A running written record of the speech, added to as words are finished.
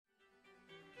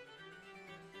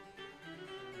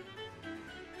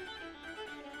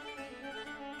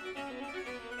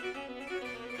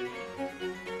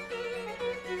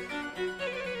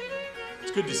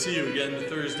It's good to see you again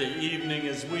Thursday evening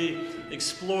as we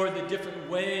explore the different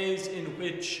ways in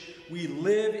which we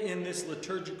live in this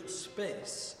liturgical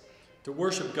space to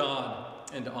worship God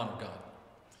and to honor God.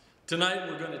 Tonight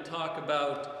we're going to talk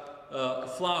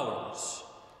about flowers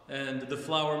and the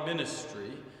flower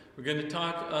ministry. We're going to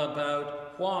talk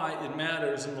about why it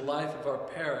matters in the life of our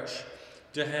parish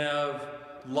to have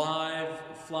live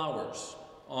flowers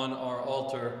on our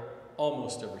altar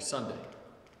almost every Sunday.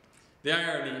 The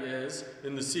irony is,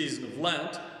 in the season of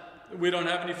Lent, we don't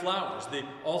have any flowers. The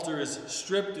altar is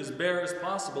stripped as bare as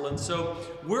possible, and so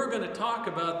we're going to talk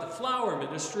about the flower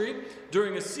ministry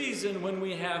during a season when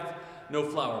we have no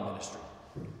flower ministry.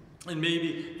 And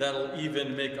maybe that'll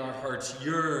even make our hearts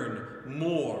yearn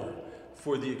more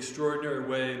for the extraordinary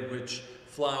way in which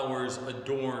flowers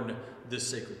adorn this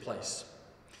sacred place.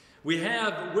 We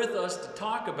have with us to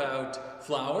talk about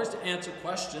flowers, to answer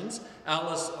questions,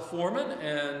 Alice Foreman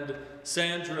and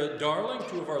Sandra Darling,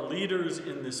 two of our leaders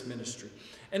in this ministry.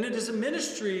 And it is a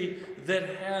ministry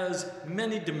that has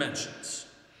many dimensions.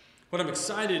 What I'm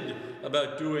excited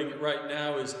about doing right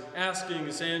now is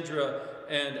asking Sandra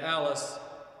and Alice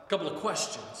a couple of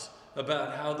questions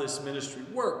about how this ministry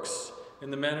works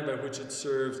and the manner by which it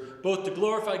serves both to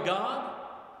glorify God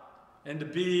and to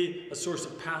be a source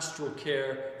of pastoral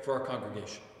care for our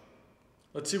congregation.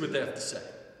 Let's see what they have to say.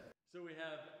 So we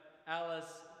have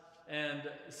Alice and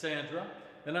Sandra,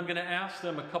 and I'm going to ask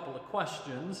them a couple of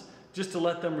questions just to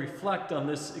let them reflect on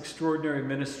this extraordinary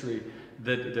ministry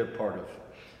that they're part of.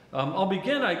 I'll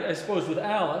begin, I suppose, with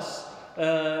Alice.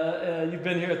 You've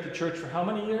been here at the church for how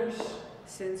many years?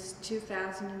 Since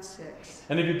 2006.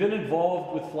 And have you been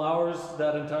involved with flowers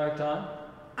that entire time?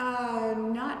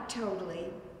 Not totally.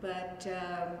 But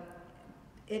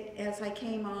as I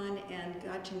came on and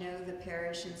got to know the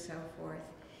parish and so forth,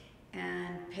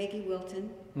 and Peggy Wilton,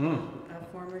 a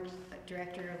former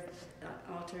director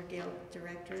of Altar Guild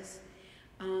Directress,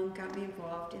 got me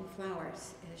involved in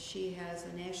flowers. She has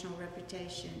a national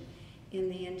reputation in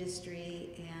the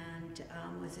industry and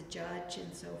was a judge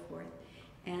and so forth.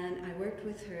 And I worked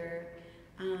with her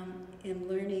in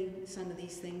learning some of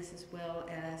these things, as well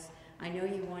as I know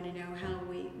you want to know how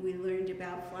we learned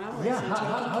about flowers. Yeah,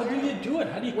 how do you do it?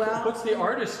 How do you? What's the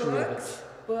artistry of it?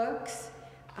 Books,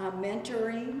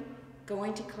 mentoring,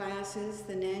 going to classes.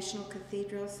 The National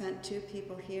Cathedral sent 2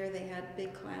 people here. They had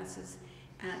big classes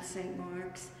at St.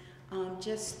 Mark's.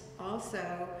 Just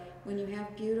also, when you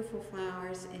have beautiful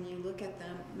flowers and you look at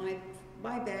them,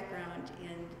 my background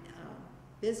in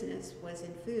business was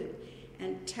in food,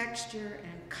 and texture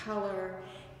and color.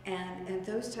 And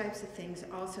those types of things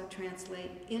also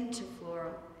translate into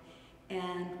floral.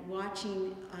 And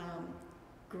watching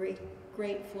great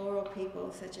floral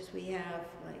people such as we have,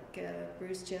 like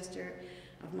Bruce Chester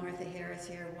of Martha Harris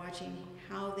here, watching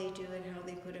how they do it, how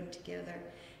they put them together.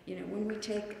 You know, when we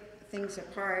take things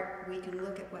apart, we can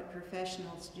look at what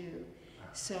professionals do.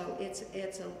 So it's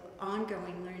an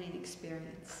ongoing learning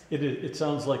experience. It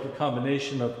sounds like a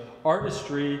combination of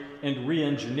artistry and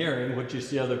re-engineering what you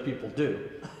see other people do.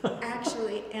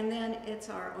 Actually, and then it's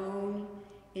our own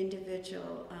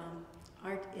individual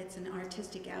art. It's an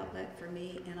artistic outlet for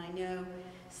me, and I know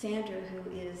Sandra,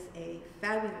 who is a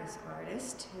fabulous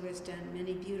artist, who has done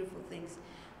many beautiful things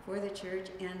for the church,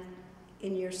 and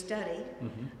in your study,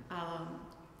 I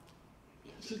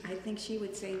think she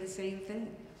would say the same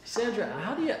thing. Sandra,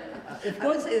 how do you... I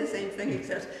would say the same thing,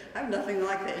 except I have nothing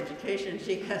like the education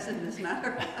she has in this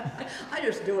matter. I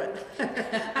just do it.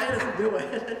 I just do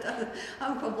it.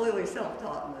 I'm completely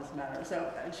self-taught in this matter.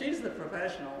 So she's the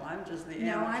professional. I'm just the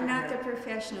amateur. No, I'm not the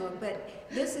professional, but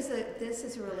this is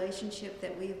a relationship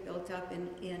that we've built up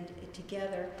in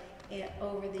together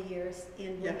over the years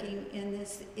in working in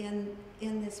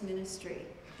this ministry.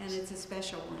 And it's a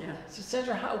special one. Yeah. So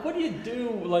Sandra, what do you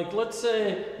do? Like, let's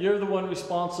say you're the one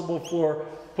responsible for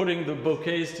putting the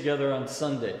bouquets together on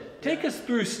Sunday. Take us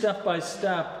through step by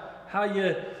step how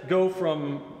you go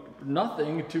from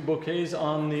nothing to bouquets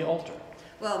on the altar.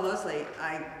 Well, mostly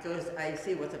I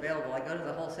see what's available. I go to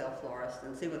the wholesale florist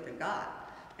and see what they've got,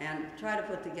 and try to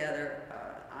put together.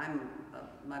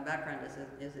 My background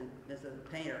is a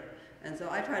painter, and so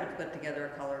I try to put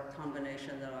together a color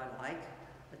combination that I like.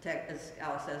 As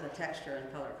Alice says, a texture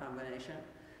and color combination.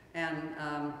 And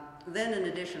then in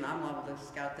addition, I'm able to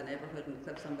scout the neighborhood and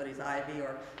clip somebody's ivy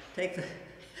or take the...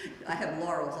 I have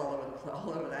laurels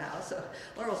all over the house, so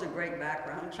laurel's a great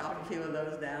background. Chop a few of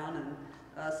those down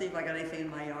and see if I got anything in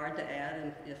my yard to add,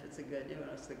 and if it's a good,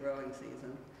 it's the growing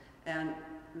season. And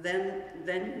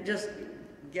then just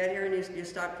get here and you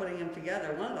start putting them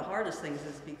together. One of the hardest things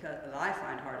that I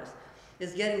find hardest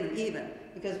is getting them even,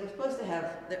 because we're supposed to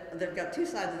have, they've got two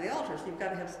sides of the altar, so you've got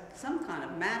to have some kind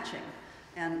of matching.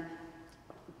 And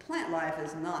plant life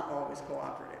is not always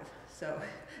cooperative, so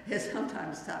it's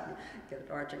sometimes tough. You get it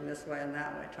arching this way and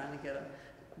that way, trying to get a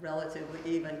relatively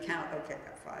even count. Okay,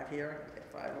 got 5 here, get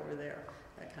 5 over there,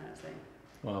 that kind of thing.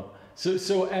 Wow.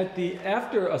 So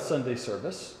after a Sunday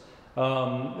service,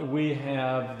 we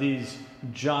have these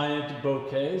giant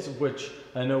bouquets, which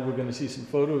I know we're going to see some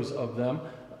photos of them.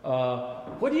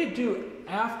 What do you do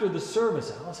after the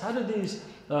service, Alice? How do these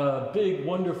big,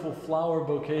 wonderful flower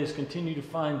bouquets continue to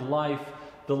find life,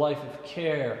 the life of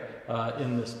care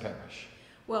in this parish?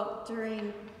 Well,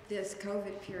 during this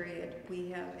COVID period, we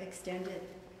have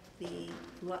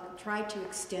tried to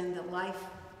extend the life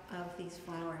of these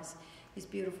flowers, these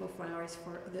beautiful flowers,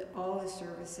 for all the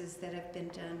services that have been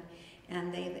done,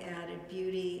 and they've added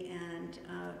beauty and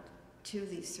to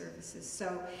these services.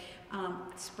 So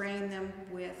spraying them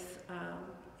with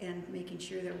and making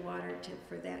sure they're watered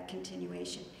for that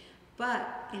continuation.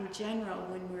 But in general,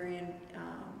 when we're in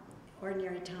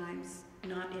ordinary times,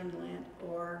 not in Lent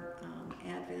or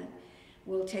Advent,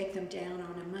 we'll take them down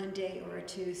on a Monday or a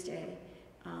Tuesday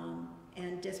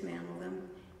and dismantle them,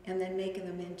 and then make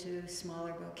them into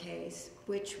smaller bouquets,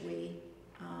 which we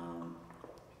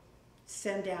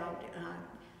send out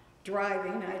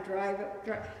driving. I'm the driver.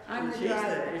 She does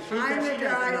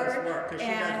the work, because she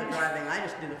does the driving. I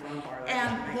just do the fun part.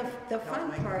 And the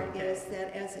fun part is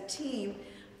that as a team,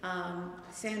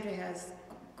 Sandra has,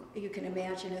 you can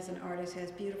imagine as an artist,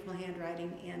 has beautiful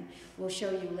handwriting, and we'll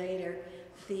show you later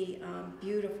the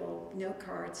beautiful note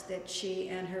cards that she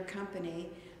and her company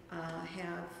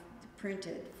have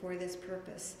printed for this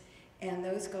purpose, and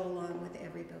those go along with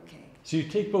every bouquet. So you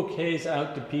take bouquets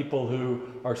out to people who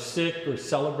are sick or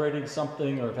celebrating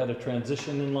something or have had a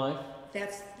transition in life?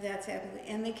 That's absolutely,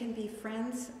 and they can be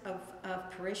friends of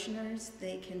parishioners,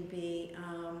 they can be,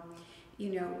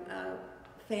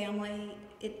 family,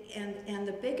 and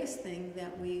the biggest thing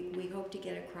that we hope to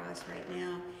get across right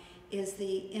now is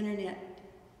the internet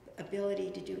ability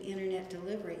to do internet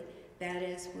delivery. That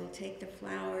is, we'll take the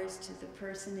flowers to the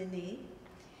person in need,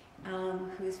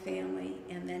 whose family,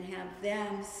 and then have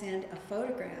them send a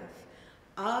photograph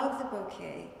of the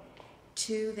bouquet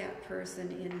to that person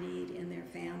in need in their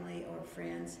family or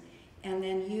friends, and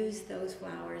then use those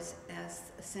flowers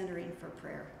as centering for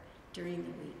prayer during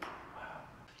the week.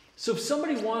 So if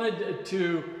somebody wanted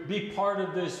to be part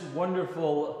of this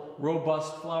wonderful,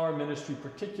 robust flower ministry,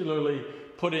 particularly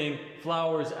putting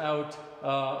flowers out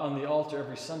on the altar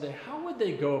every Sunday, how would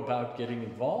they go about getting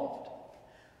involved?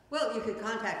 Well, you could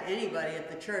contact anybody at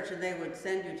the church and they would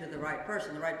send you to the right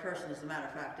person. The right person, as a matter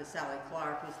of fact, is Sally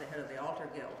Clark, who's the head of the Altar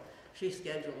Guild. She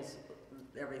schedules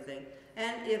everything.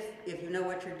 And if you know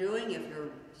what you're doing, if you're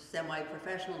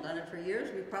semi-professional, done it for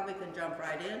years, we probably can jump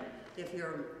right in. If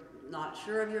you're not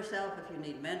sure of yourself, if you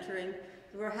need mentoring,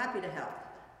 we're happy to help.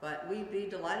 But we'd be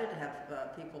delighted to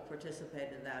have people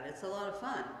participate in that. It's a lot of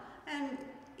fun. And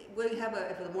we have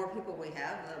if the more people we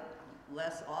have, the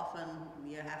less often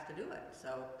you have to do it.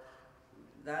 So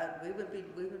that we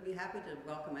would be happy to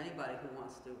welcome anybody who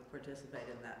wants to participate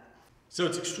in that. So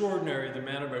it's extraordinary the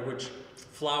manner by which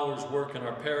flowers work in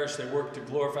our parish. They work to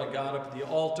glorify God up at the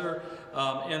altar,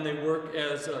 and they work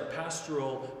as a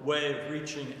pastoral way of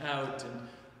reaching out and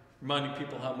reminding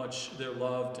people how much they're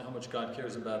loved, how much God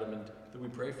cares about them, and that we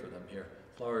pray for them here.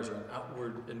 Flowers are an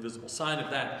outward and visible sign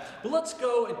of that. But let's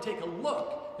go and take a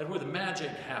look at where the magic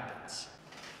happens.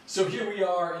 So here we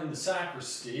are in the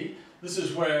sacristy. This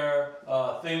is where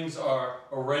things are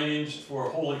arranged for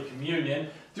Holy Communion.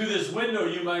 Through this window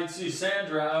you might see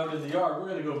Sandra out in the yard. We're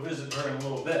going to go visit her in a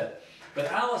little bit.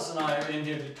 But Alice and I are in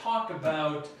here to talk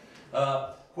about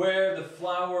where the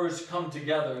flowers come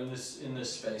together in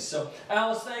this space. So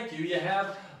Alice, thank you. You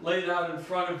have laid out in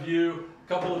front of you a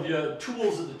couple of your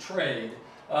tools of the trade.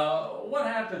 What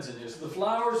happens in here? So the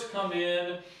flowers come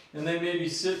in and they maybe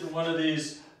sit in one of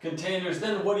these containers.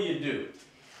 Then what do?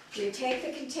 You take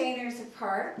the containers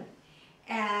apart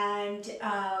and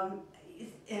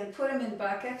put them in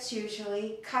buckets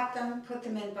usually, cut them, put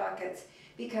them in buckets,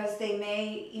 because they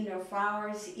may,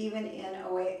 flowers, even in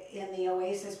the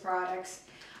Oasis products,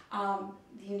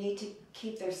 you need to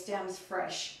keep their stems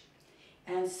fresh.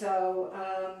 And so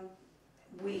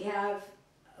we have,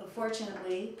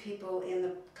 fortunately, people in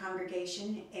the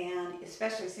congregation, and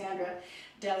especially Sandra,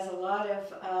 does a lot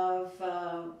of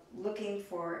looking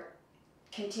for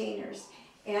containers.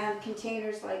 And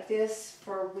containers like this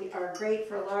are great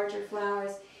for larger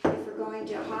flowers. If we're going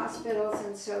to hospitals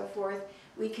and so forth,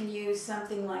 we can use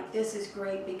something like this. Is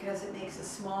great because it makes a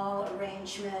small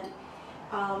arrangement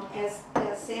As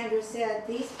Sandra said,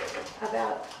 these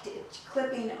about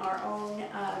clipping our own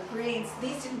greens,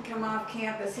 these didn't come off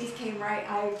campus. These came right,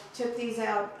 I took these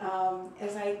out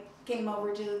as I came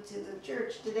over to the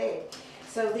church today.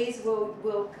 So these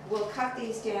we'll cut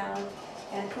these down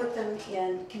and put them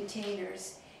in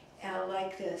containers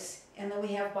like this. And then we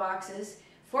have boxes.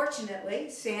 Fortunately,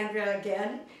 Sandra,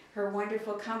 again, her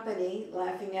wonderful company,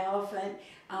 Laughing Elephant,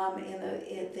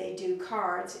 they do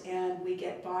cards, and we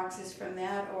get boxes from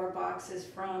that or boxes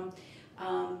from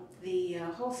the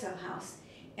wholesale house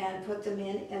and put them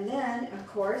in. And then, of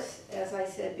course, as I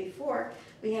said before,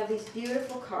 we have these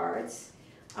beautiful cards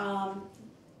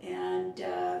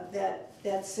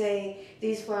that say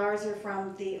these flowers are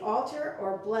from the altar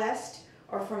or blessed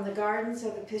or from the gardens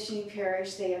of Epiphany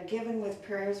Parish. They are given with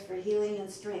prayers for healing and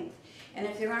strength. And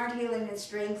if there aren't healing and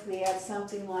strength, we add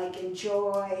something like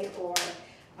enjoy, or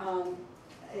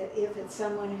if it's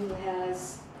someone who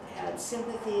has had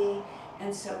sympathy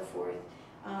and so forth.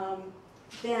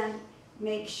 Then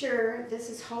make sure this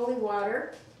is holy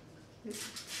water,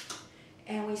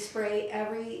 and we spray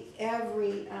every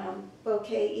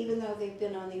bouquet, even though they've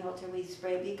been on the altar, we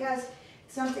spray, because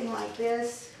something like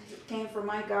this came from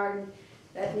my garden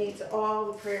that needs all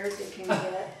the prayers it can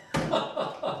get.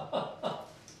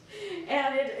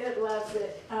 And it loves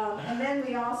it. And then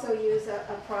we also use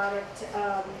a product,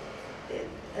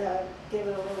 give it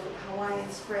a little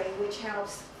Hawaiian spray, which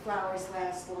helps flowers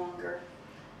last longer.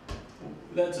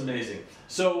 That's amazing.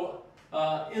 So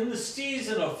in the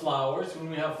season of flowers, when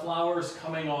we have flowers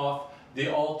coming off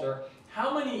the altar,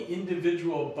 how many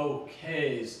individual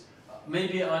bouquets,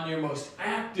 maybe on your most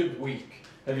active week,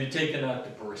 have you taken out to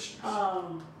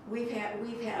parishioners? We've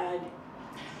had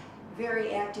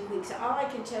very active weeks. All I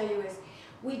can tell you is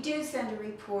we do send a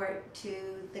report to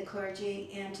the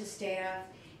clergy and to staff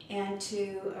and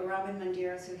to Robin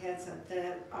Manderos, who heads up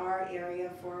our area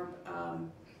for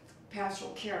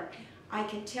pastoral care. I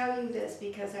can tell you this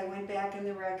because I went back in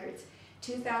the records.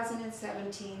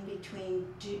 2017, between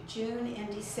June and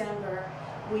December,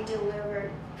 we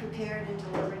prepared and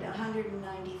delivered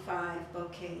 195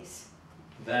 bouquets.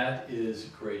 That is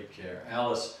great care.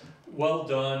 Alice, well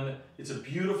done. It's a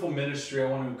beautiful ministry. I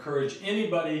want to encourage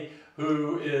anybody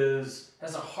who has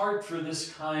a heart for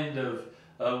this kind of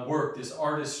work, this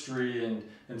artistry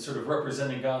and sort of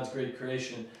representing God's great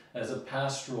creation as a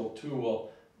pastoral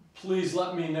tool. Please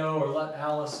let me know, or let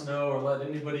Alice know, or let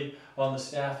anybody on the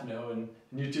staff know, and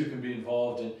you too can be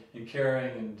involved in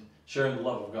caring and sharing the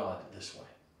love of God this way.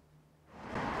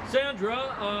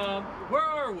 Sandra, where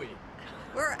are we?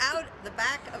 We're out the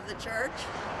back of the church,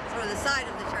 or the side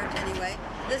of the church anyway.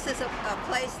 This is a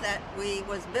place that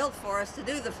was built for us to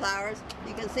do the flowers.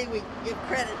 You can see we give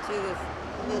credit to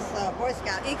this Boy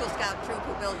Scout, Eagle Scout troop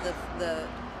who built the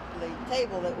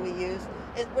table that we use.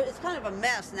 It's kind of a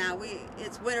mess now.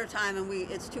 It's winter time and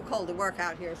it's too cold to work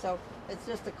out here, so it's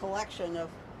just a collection of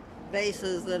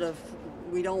vases that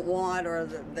we don't want, or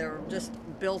they're just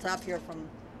built up here from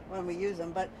when we use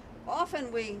them. But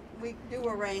often we do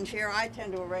arrange here. I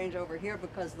tend to arrange over here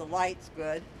because the light's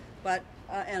good, but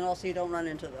and also you don't run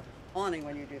into the awning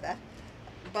when you do that.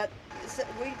 But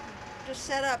we just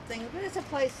set up things. But it's a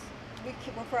place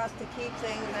for us to keep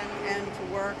things and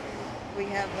to work. We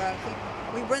have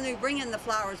when we bring in the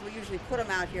flowers, we usually put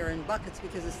them out here in buckets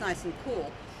because it's nice and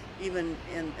cool. Even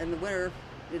in the winter,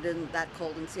 it isn't that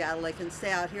cold in Seattle. They can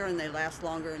stay out here and they last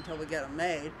longer until we get them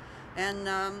made. And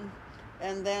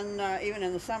then even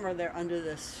in the summer, they're under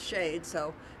this shade.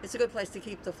 So it's a good place to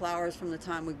keep the flowers from the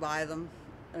time we buy them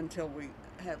until we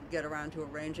get around to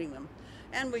arranging them.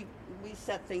 And we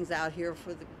set things out here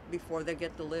before they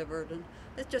get delivered. And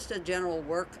it's just a general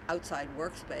outside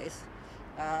workspace.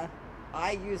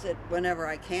 I use it whenever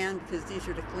I can because it's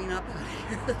easier to clean up out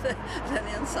here than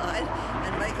inside.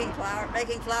 And making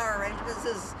flower arrangements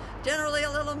is generally a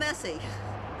little messy.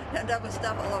 End up with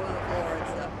stuff all over the floor and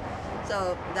stuff.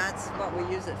 So that's what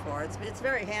we use it for. It's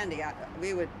very handy.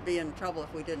 We would be in trouble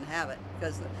if we didn't have it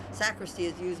because the sacristy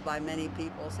is used by many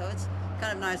people. So it's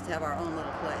kind of nice to have our own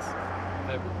little place.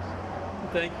 Fabulous.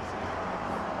 Thank you.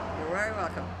 You're very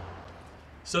welcome.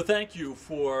 So thank you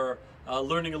for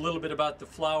learning a little bit about the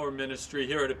flower ministry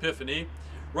here at Epiphany.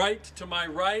 Right to my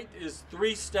right is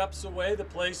 3 steps away, the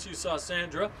place you saw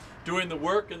Sandra doing the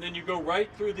work, and then you go right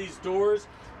through these doors.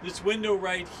 This window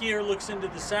right here looks into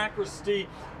the sacristy.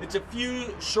 It's a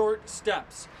few short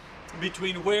steps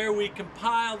between where we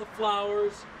compile the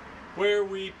flowers, where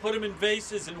we put them in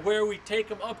vases, and where we take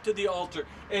them up to the altar.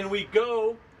 And we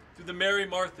go through the Mary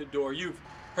Martha door. You've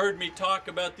heard me talk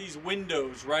about these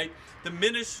windows, right? The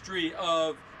ministry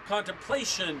of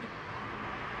contemplation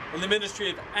and the ministry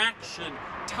of action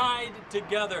tied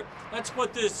together. That's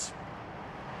what this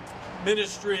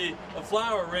ministry of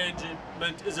flower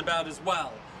arrangement is about as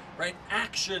well, right?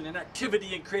 Action and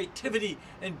activity and creativity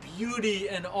and beauty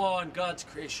and awe in God's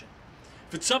creation.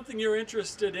 If it's something you're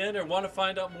interested in or want to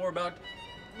find out more about,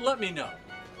 let me know.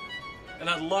 And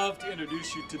I'd love to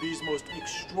introduce you to these most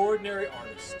extraordinary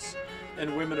artists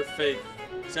and women of faith,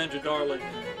 Sandra Darling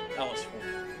and Alice Ford.